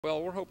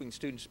Well, we're hoping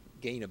students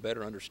gain a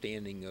better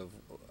understanding of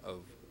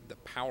the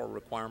power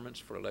requirements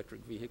for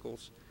electric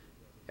vehicles.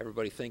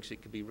 Everybody thinks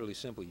it could be really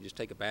simple. You just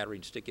take a battery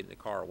and stick it in the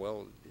car.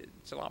 Well,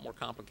 it's a lot more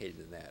complicated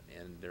than that,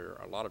 and there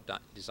are a lot of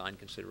design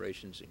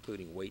considerations,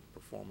 including weight,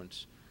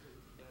 performance,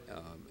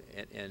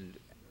 and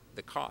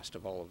the cost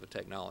of all of the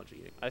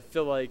technology. I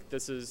feel like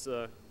this is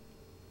the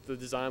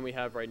design we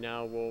have right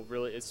now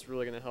it's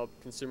really going to help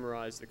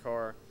consumerize the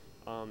car.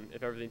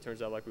 If everything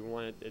turns out like we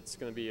want it, it's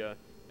going to be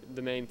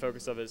the main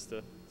focus of it is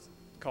the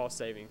cost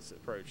savings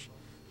approach.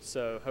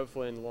 So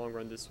hopefully in the long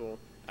run this will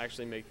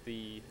actually make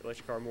the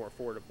electric car more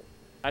affordable.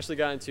 I actually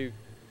got into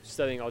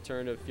studying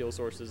alternative fuel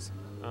sources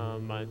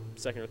my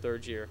second or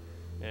third year,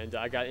 and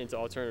I got into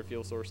alternative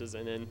fuel sources,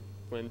 and then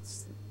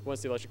once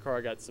the electric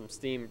car got some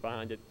steam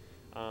behind it,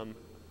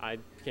 I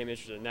became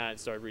interested in that and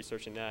started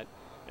researching that.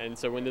 And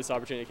so when this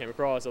opportunity came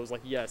across, I was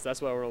like, yes,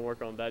 that's what I want to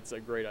work on. That's a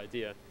great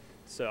idea.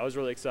 So I was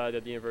really excited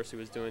that the university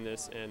was doing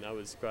this, and I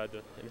was glad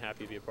and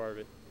happy to be a part of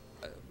it.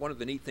 One of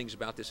the neat things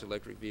about this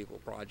electric vehicle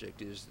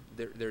project is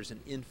there's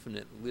an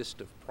infinite list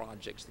of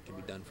projects that can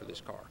be done for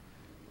this car.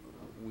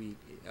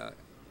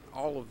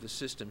 All of the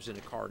systems in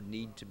a car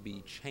need to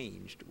be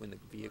changed when the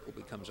vehicle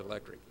becomes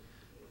electric.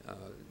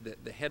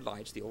 The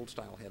headlights, the old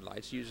style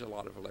headlights, use a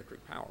lot of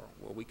electric power.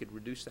 Well, we could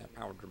reduce that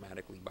power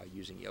dramatically by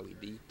using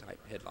LED type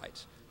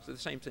headlights. So the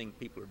same thing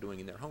people are doing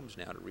in their homes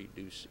now to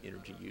reduce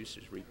energy use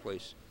is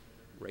replace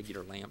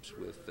regular lamps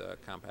with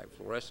compact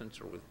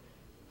fluorescents, or with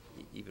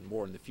even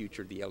more in the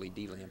future, the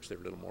LED lamps that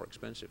are a little more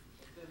expensive.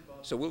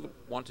 So we'll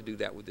want to do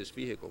that with this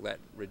vehicle. That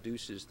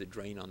reduces the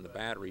drain on the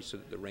battery so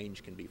that the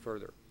range can be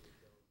further.